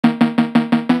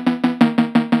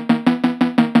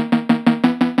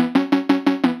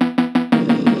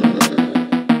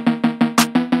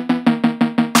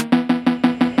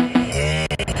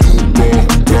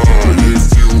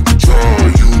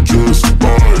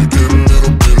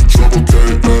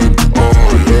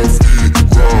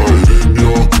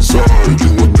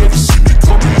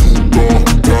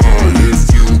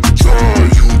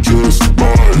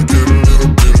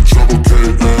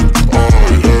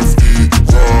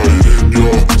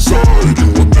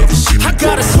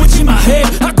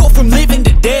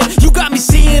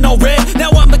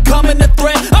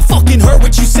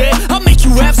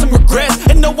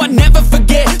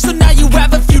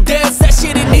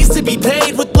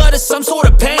just some sort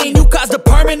of pain. You caused a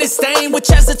permanent stain, which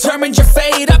has determined your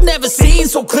fate. I've never seen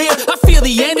so clear, I feel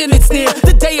the end and it's near.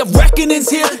 The day of reckoning's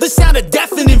here, the sound of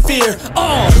deafening fear. You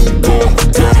gon'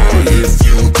 die if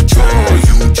you try,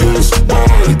 you just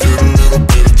might get a little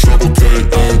bit of trouble,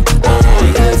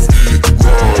 K-N-I-F-E,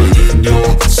 right in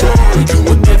your side, you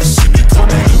will never see me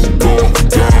coming. You gon'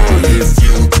 die if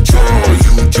you try,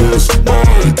 you just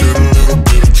might get a little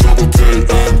bit of trouble,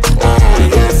 K-N-I-F-E,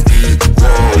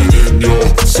 right in your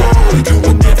side, you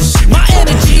will never see me coming. My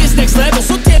energy is next level,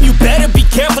 so damn you better be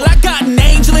careful. I got an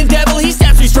angel and devil, he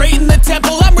stabs me straight in the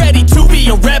temple. I'm ready to be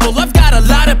a rebel, I've got a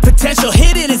lot of potential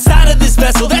hidden inside of this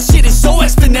vessel. That shit is so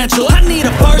exponential. I need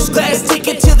a first class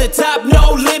ticket to the top,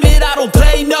 no limit. I don't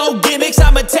play no gimmicks,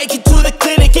 I'ma take you to the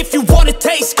clinic. If you want a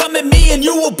taste, come at me and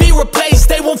you will be replaced.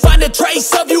 They won't find a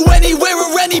trace of you anywhere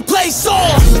or any place. You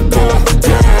gon'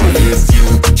 die if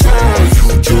you try,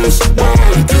 you just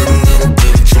might get a little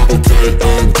bit of trouble,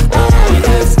 K-N-I-F-E,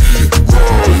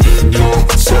 right in your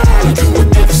side, you will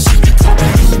never see me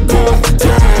coming. You gon'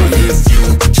 die if you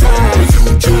try, you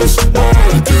just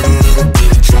might get a little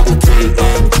bit of trouble,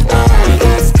 K-N-I-F-E,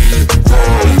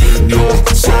 right in your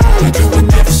side, you will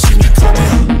never see me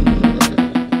coming.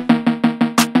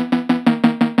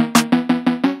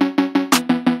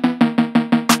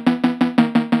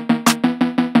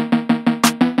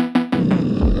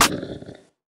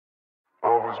 I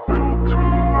was built to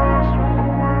last with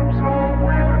the webs I'm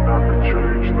weaving. I could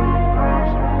change the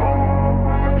past with all I'm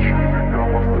achieving. Got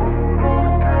my foot on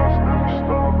the gas, never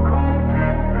stop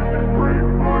competing. If you break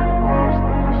like glass,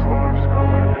 then this life's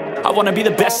gonna end. I wanna be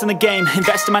the best in the game,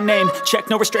 invest in my name. Check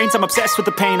no restraints, I'm obsessed with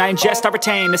the pain. I ingest, I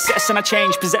retain, assess and I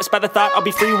change. Possessed by the thought I'll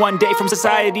be free one day from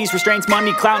society's restraints.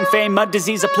 Money, clout and fame, mud,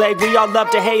 disease, a plague. We all love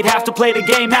to hate, have to play the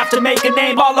game, have to make a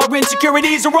name. All our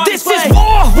insecurities are on display. This is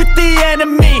war with the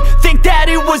enemy, think that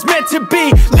it was meant to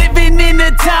be. Living in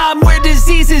a time where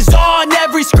disease is on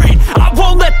every screen. I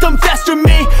won't let them fester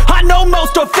me, I know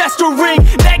most are festering.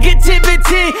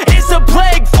 Negativity is a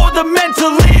plague for the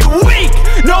mentally weak.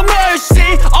 No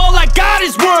mercy, all I got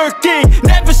is working.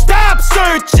 Never stop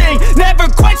searching, never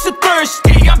quench the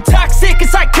thirsty. I'm toxic and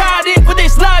psychotic, with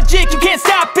this logic you can't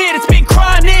stop it. It's been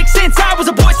chronic since I was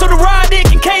a boy, so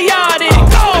neurotic and chaotic.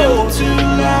 Built to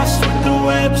last with the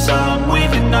webs I'm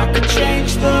weaving. I could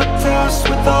change the past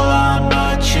with all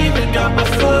I'm achieving. Got my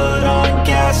foot on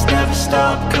gas, never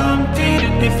stop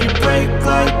competing. If you break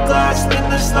like glass, then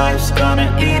this life's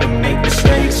gonna eat 'em. Make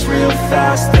mistakes real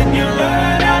fast, then you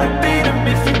learn how to beat 'em.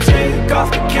 If you take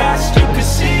off the cast, you can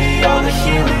see all the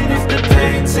healing. If the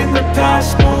pain's in the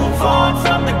past, move on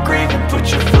from the grave and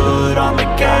put your foot on the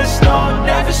gas. No,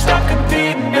 never stop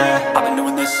competing, yeah. I've been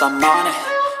doing this, I'm on it.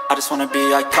 I just wanna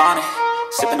be iconic.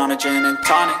 Sipping on a gin and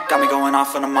tonic, got me going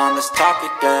off when I'm on this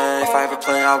topic, yeah. If I ever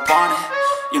play, I want it.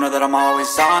 You know that I'm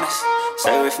always honest.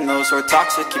 Stay away from those who are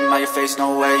toxic. Keep them out your face,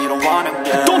 no way, you don't want them,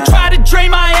 yeah. Don't try to drain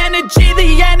my energy,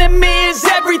 the enemy is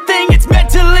everything. It's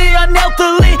mentally,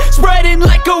 unhealthily, spreading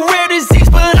like a rare disease.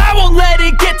 But I won't let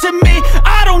it get to me,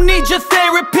 I don't need your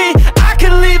therapy. I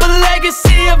can leave a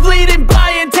legacy of leading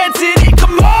by intensity.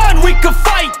 Come on, we can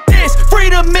fight this,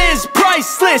 freedom is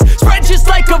priceless. Spread just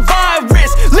like a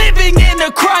virus, living in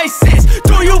a crisis.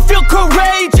 Do you feel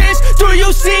courageous? Do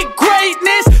you seek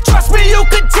greatness? Trust me, you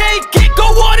can take it, go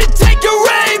on and take your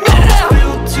aim, yeah.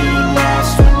 Built to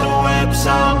last with the webs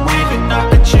I'm weaving. I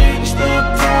could change the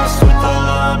past with all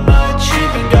I'm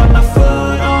achieving. Got my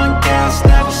foot on gas,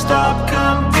 never stop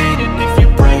competing. If you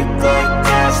break like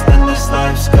glass, then this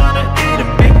life's gonna eat 'em.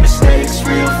 Make mistakes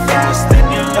real fast, then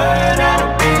you learn how to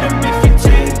beat 'em. If you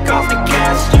take off the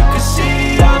cast, you can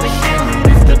see all the healing.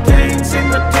 If the pain's in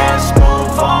the past,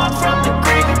 move on from the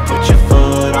grave and put your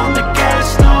foot on the gas.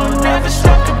 No, never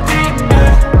stop competing,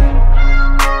 yeah.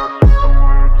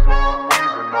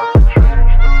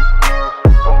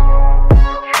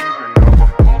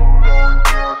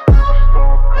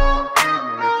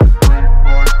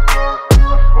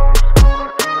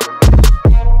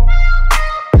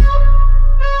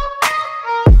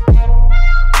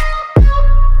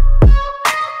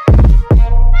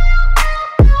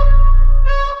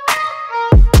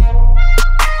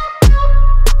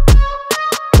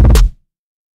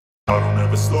 I don't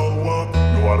ever slow up,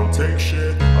 no I don't take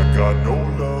shit. I got no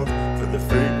love for the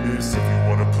fakeness. If you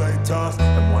wanna play tough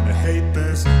and wanna hate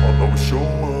this, I'll always show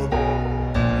up.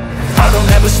 I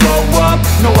don't ever slow up,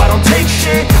 no I don't take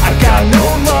shit. I got no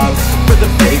love for the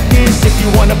fakeness. If you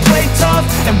wanna play tough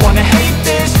and wanna hate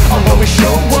this, I'll always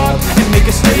show up and make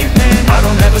a statement. I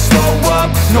don't ever slow up,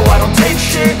 no I don't take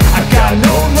shit. I got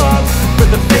no love for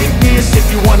the fakeness. If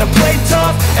you wanna play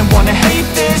tough and wanna hate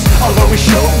this, I'll always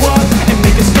show up and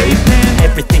make a statement.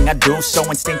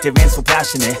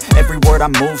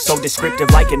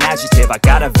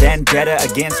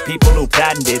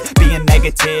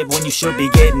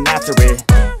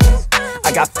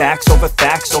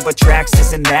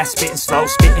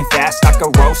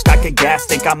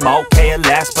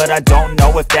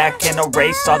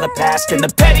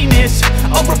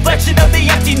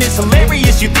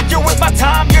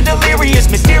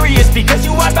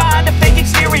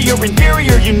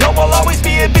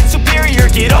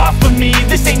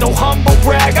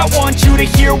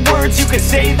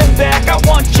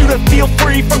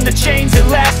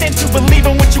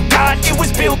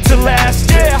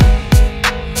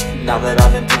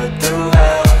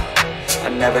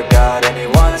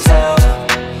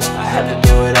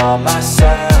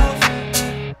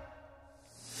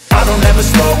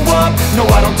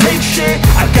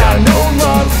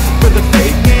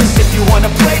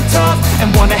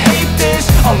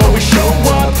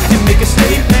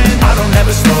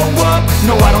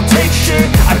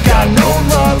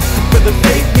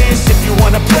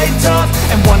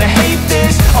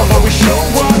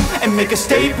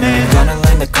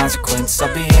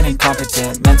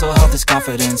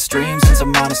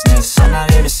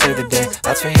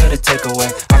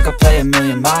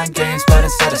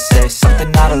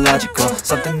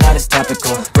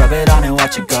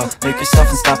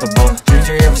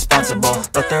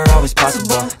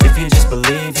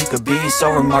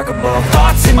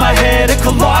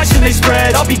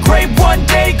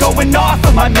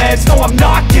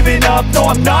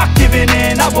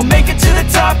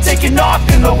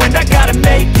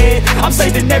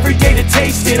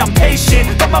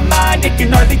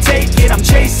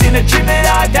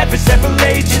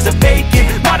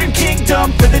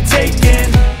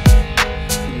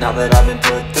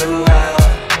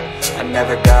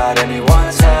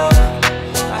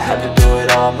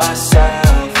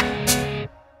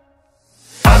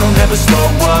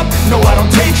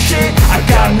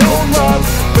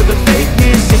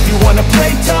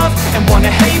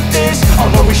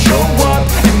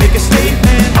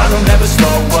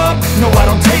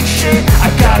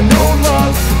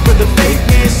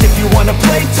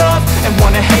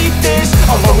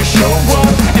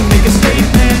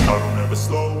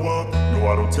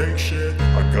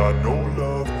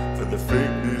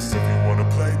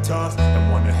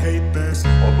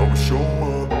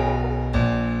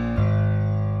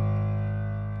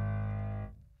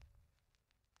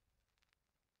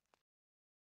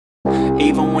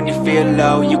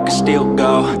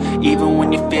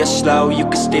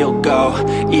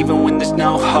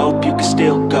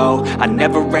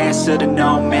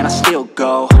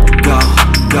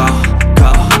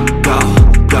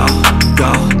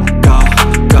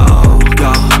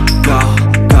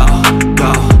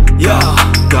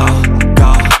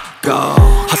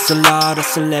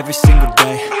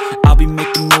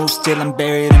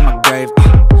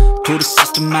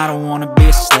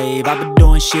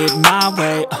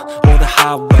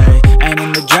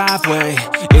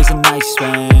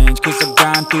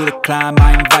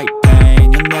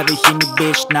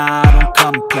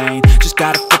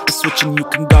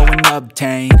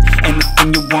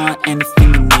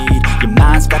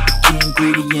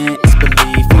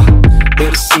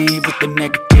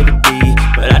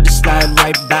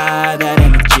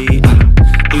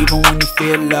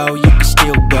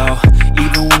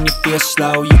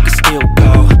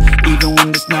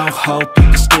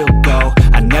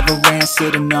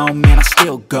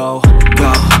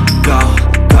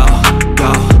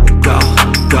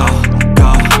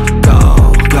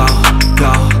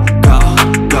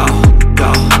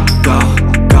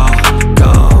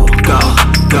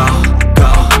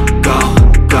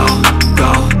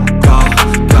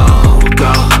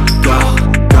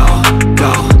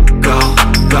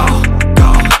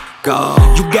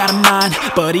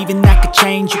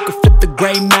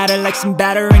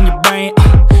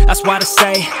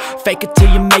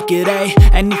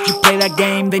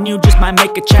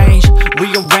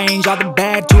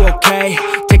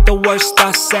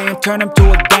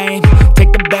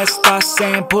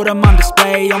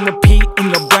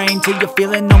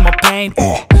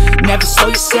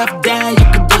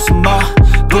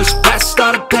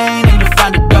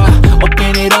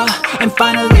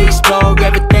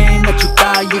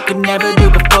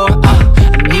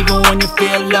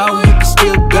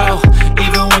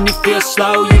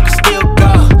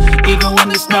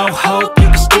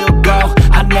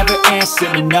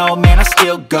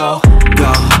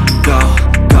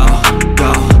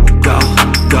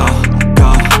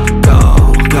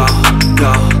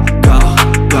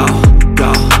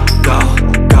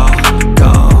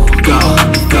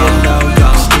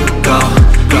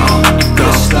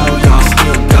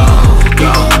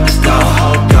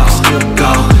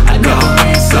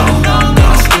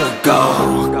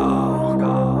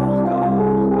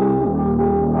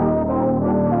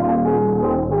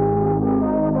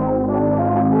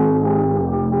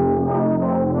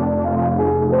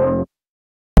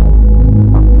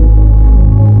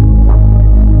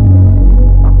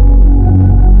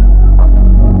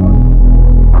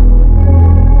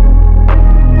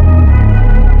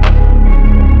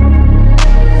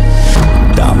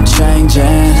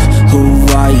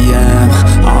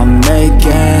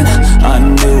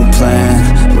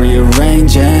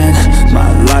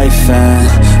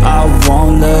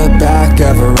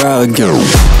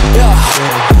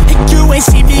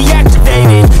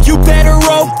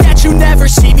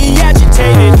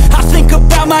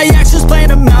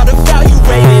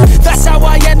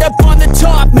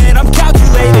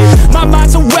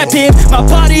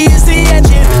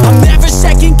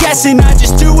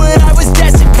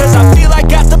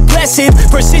 lesson.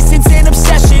 Persistence and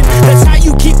obsession, that's how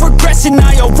you keep progressing.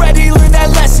 I already learned that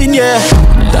lesson, yeah.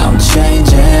 I'm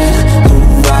changing who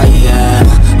I am.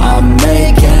 I'm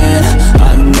making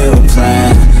a new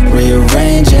plan,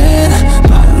 rearranging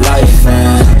my life,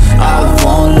 and I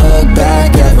won't look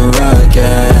back ever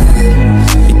again.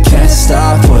 You can't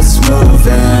stop what's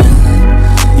moving.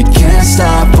 You can't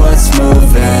stop what's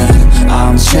moving.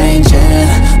 I'm changing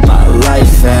my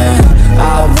life and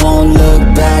I won't look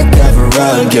back ever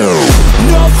again.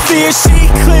 No fear, see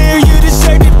clear, you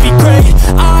deserve to be great.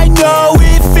 I know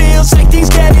it feels like things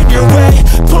get in your way.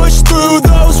 Push through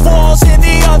those walls and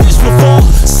the others will fall.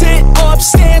 Sit up,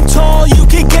 stand tall, you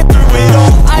can get through it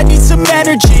all. I need some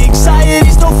energy,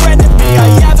 anxiety's no friend to me. I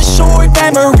have a short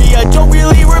memory, I don't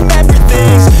really remember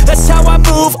things. That's how I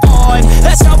move on,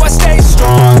 that's how I stay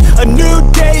strong. A new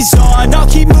day's on, I'll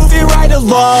keep moving right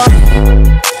along.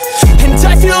 And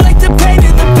I feel like the pain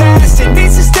in the past, it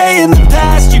needs to stay in the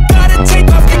past. You gotta take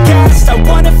off the cast. I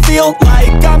wanna feel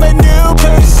like I'm a new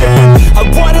person. I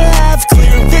wanna have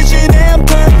clear vision and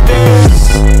purpose.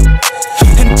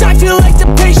 And I feel like the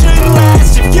pain shouldn't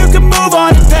last. If you can move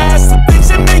on and past the things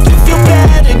that make you feel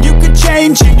bad, and you can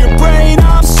change in your brain,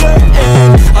 I'm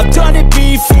certain. I've done it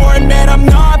before and man, I'm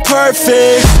not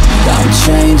perfect. I'm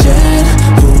changing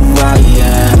who I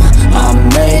am. I'm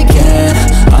making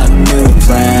a new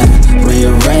plan,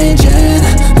 rearranging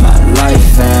my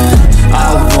life, and I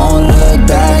won't look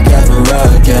back ever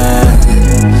again.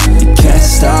 You can't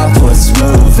stop what's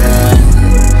moving.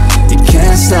 You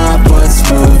can't stop what's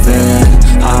moving.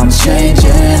 I'm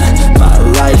changing my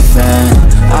life and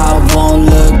I won't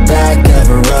look back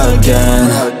ever again.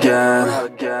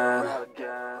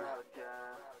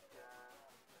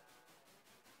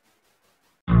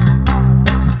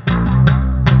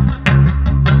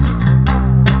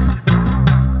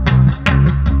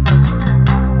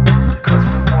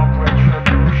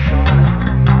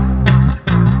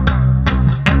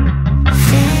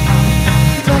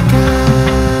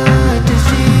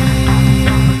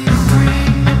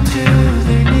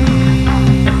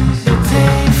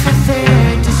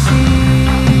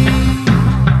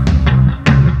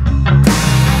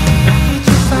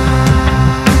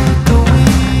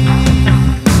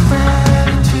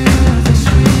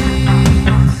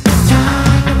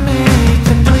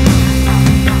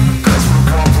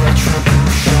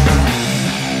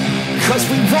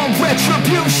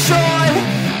 Retribution.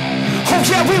 Oh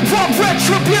yeah, we want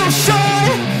retribution.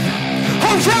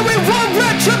 Oh yeah, we want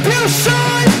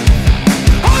retribution.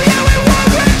 Oh yeah, we want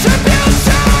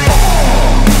retribution.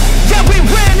 Yeah, we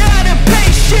ran out of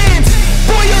patience.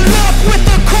 Boil up with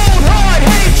the cold hard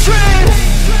hatred.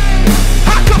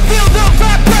 I can feel the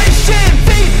vibration.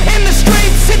 Feet in the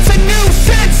streets, it's a new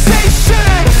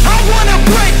sensation. I wanna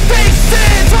break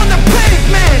faces on the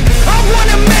pavement. I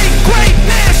wanna make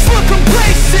greatness look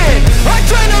complacent.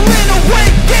 Adrenaline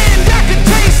awakened, I can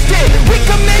taste it. We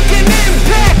can make an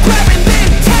impact, grab and then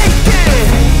take it.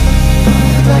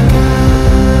 Like a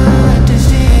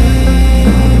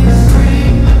disease,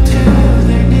 bring them to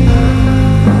their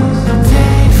knees. No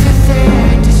pain for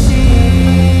their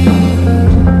disease.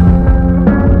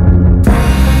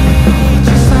 Breathe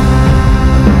just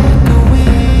like a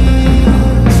weed,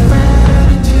 spread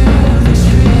into the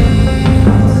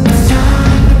streets.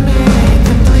 Time to make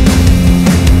them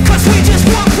bleed. 'Cause we just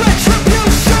want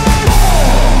retribution.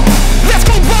 Let's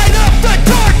go light up the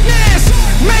darkness.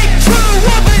 Make true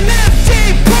of an empty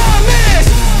promise.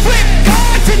 Flip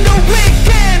cards into weak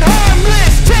and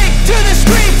harmless. Take to the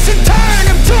streets and turn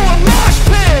them to a mosh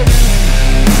pit.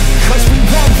 'Cause we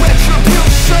want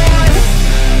retribution.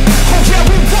 Oh yeah,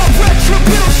 we want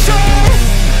retribution.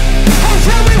 Oh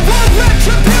yeah, we want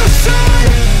retribution.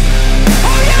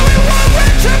 Oh yeah, we want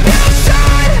retribution.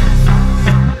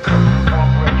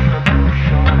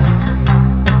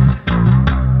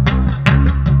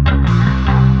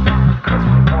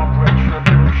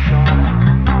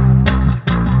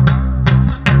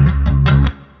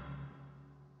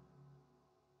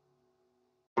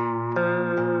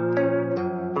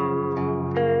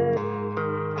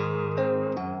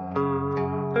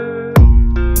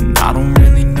 I don't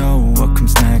really know what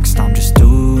comes next. I'm just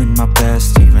doing my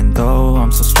best, even though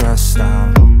I'm so stressed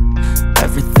out.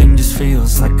 Everything just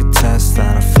feels like a test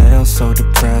that I fail, so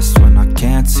depressed when I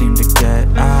can't seem to get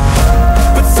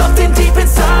out. But something deep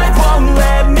inside won't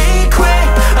let me quit.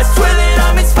 I swear that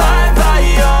I'm inspired by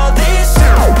all this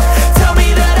shit. Tell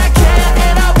me that I can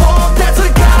and I won't. That's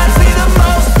what guides me the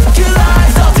most. Your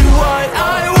lies, I'll do what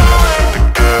I want.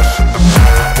 The gas in the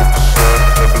middle of the sun,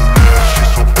 never leaves.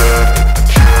 She's so bad, hit the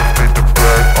gym, made the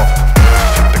bread.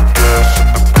 Hit the gas in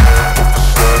the middle of the sun,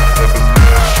 never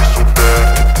leaves. She's so bad,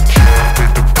 hit the gym,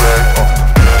 made the bread.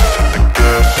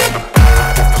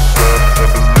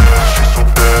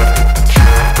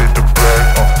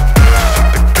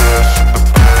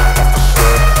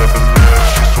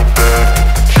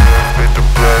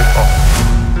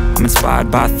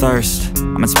 thirst.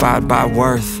 I'm inspired by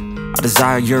worth. I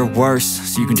desire your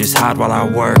worst, so you can just hide while I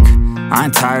work. I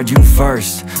ain't tired, you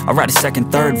first. I'll write a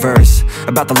second, third verse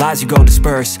about the lies you go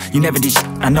disperse. You never did shit,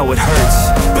 I know it hurts,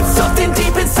 but something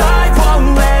deep inside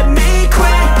won't let me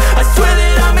quit. I swear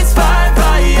that I'm inspired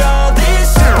by all this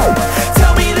shit.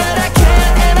 Tell me that I can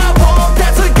and I won't.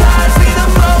 That's what guides me the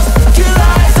most. Your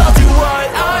lies, I'll do what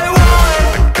I want.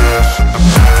 The gas in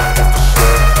the back of the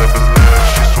set, never leave.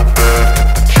 She's so bad,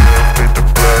 can't make the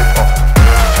black.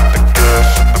 The gas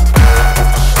in the back of the set, never leave. She's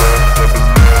so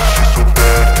bad,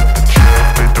 can't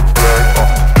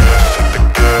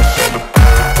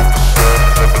make the black. The gas in the back of the set, never leave.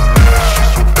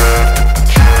 She's so bad,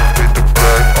 can't make the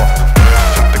black. The gas in the back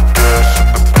of the set,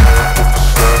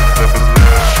 never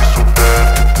leave.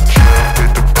 She's so bad, can't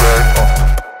make the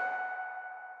black.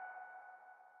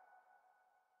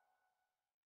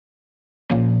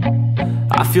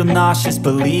 I feel nauseous,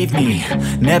 believe me.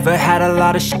 Never had a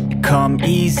lot of shit come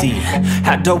easy.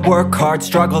 Had to work hard,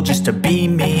 struggle just to be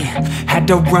me. Had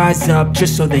to rise up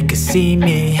just so they could see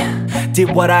me. Did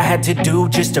what I had to do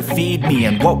just to feed me,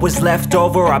 and what was left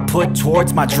over I put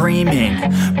towards my dreaming.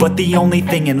 But the only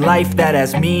thing in life that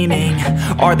has meaning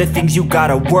are the things you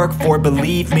gotta work for,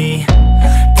 believe me.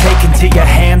 Take into your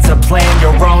hands a plan,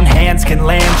 your own hands can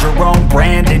land your own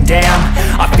brand. And damn,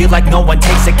 I feel like no one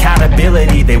takes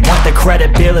accountability. They want the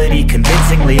credibility,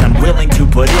 convincingly unwilling to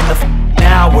put in the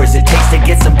hours it takes to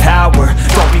get some power.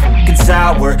 Don't be f***ing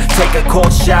sour, take a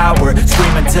cold shower.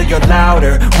 Scream until you're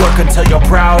louder, work until you're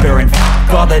prouder. And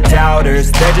f*** all the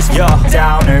doubters, they're just your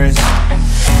downers.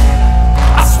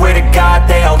 I swear to God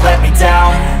they all let me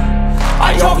down.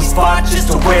 I always fought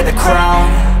just to wear the crown.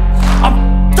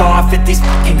 I'm off at these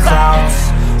fucking clowns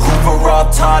who were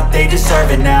all taught they deserve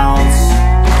an ounce.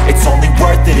 It's only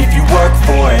worth it if you work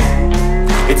for it.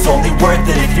 It's only worth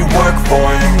it if you work for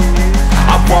it.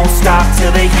 I won't stop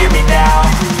till they hear me now.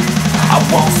 I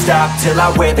won't stop till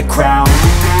I wear the crown.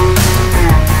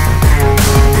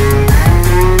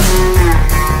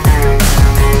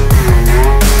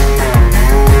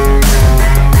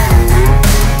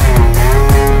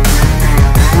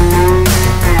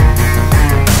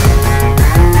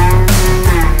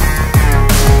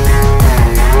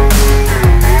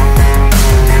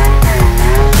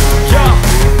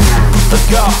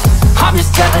 I'm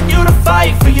just telling you to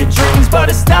fight for your dreams, but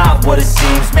it's not what it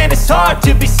seems. Man, it's hard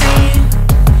to be seen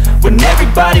when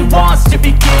everybody wants to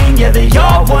be king. Yeah, they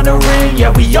all wanna ring,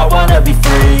 yeah, we all wanna be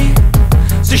free.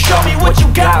 So show me what you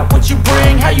got, what you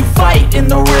bring, how you fight in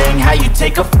the ring, how you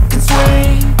take a fucking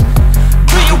swing.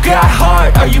 Do you got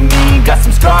heart, are you mean? Got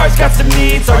some scars, got some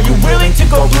needs, are you willing to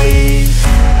go bleed?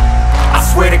 I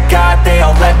swear to God they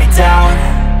all let me down.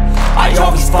 I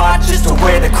always fought just to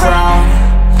wear the crown.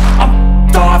 I'm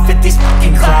off at these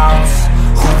fucking clowns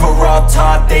who were all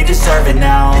taught they deserve an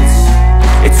ounce.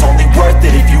 It's only worth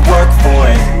it if you work for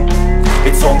it.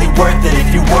 It's only worth it if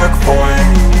you work for it.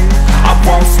 I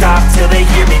won't stop till they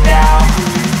hear me now.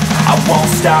 I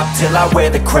won't stop till I wear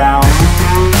the crown.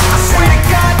 I swear to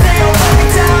God they all let me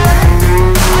down.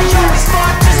 I always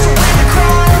fought just to wear the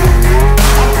crown.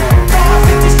 I'm off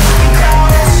at these fucking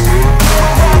clowns who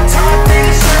were all taught they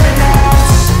deserve an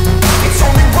ounce. It's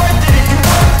only worth it if you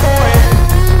work for it.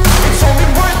 It's only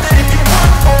worth it if you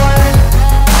work for it.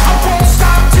 I won't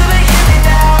stop till they hear me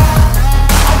now.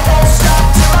 I won't stop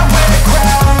till I wear the crown.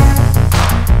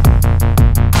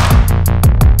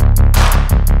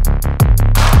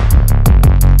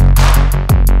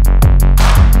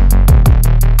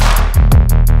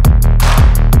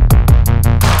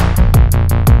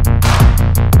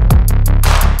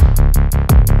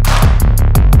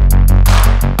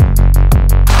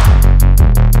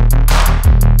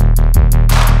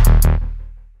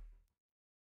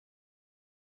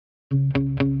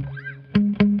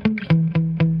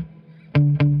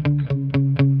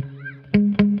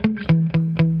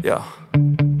 Yeah.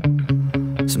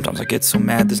 Sometimes I get so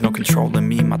mad, there's no controlling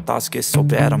me. My thoughts get so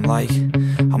bad, I'm like,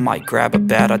 I might grab a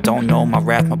bat, I don't know. My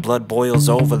wrath, my blood boils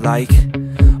over like,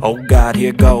 oh God,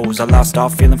 here goes. I lost all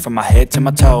feeling from my head to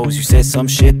my toes. You said some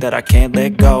shit that I can't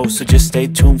let go, so just stay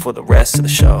tuned for the rest of the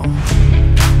show.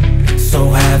 So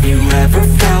have you ever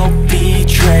felt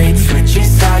betrayed?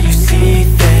 Switches how you see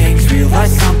things,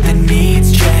 realize something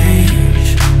needs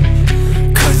change.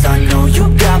 Cause I know you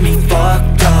got me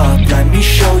fucked up. Let me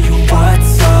show you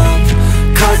what's up.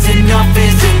 Cause enough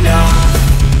is enough.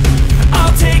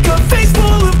 I'll take a face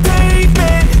full of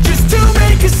pavement just to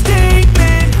make a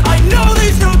statement. I know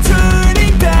there's no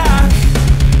turning back.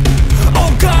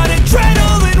 Oh God,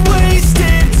 adrenaline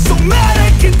wasted, so mad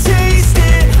I can taste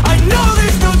it. I know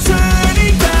there's no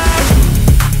turning back.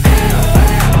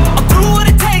 I'll do what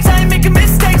it takes, I ain't making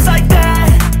mistakes like that.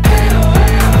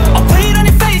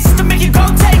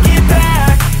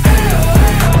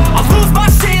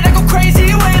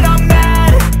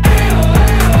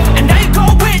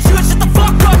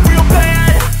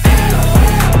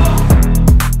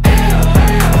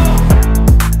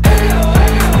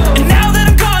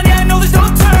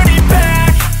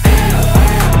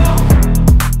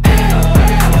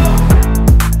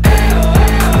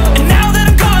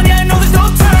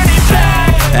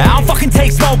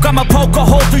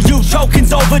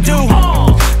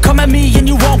 at me and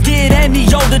you won't get any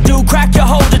older, dude. Crack your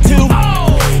holder too.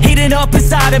 Heating up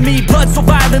inside of me, blood so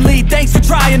violently. Thanks for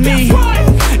trying me.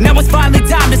 Now it's finally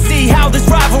time to see how this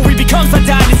rivalry becomes a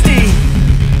dynasty.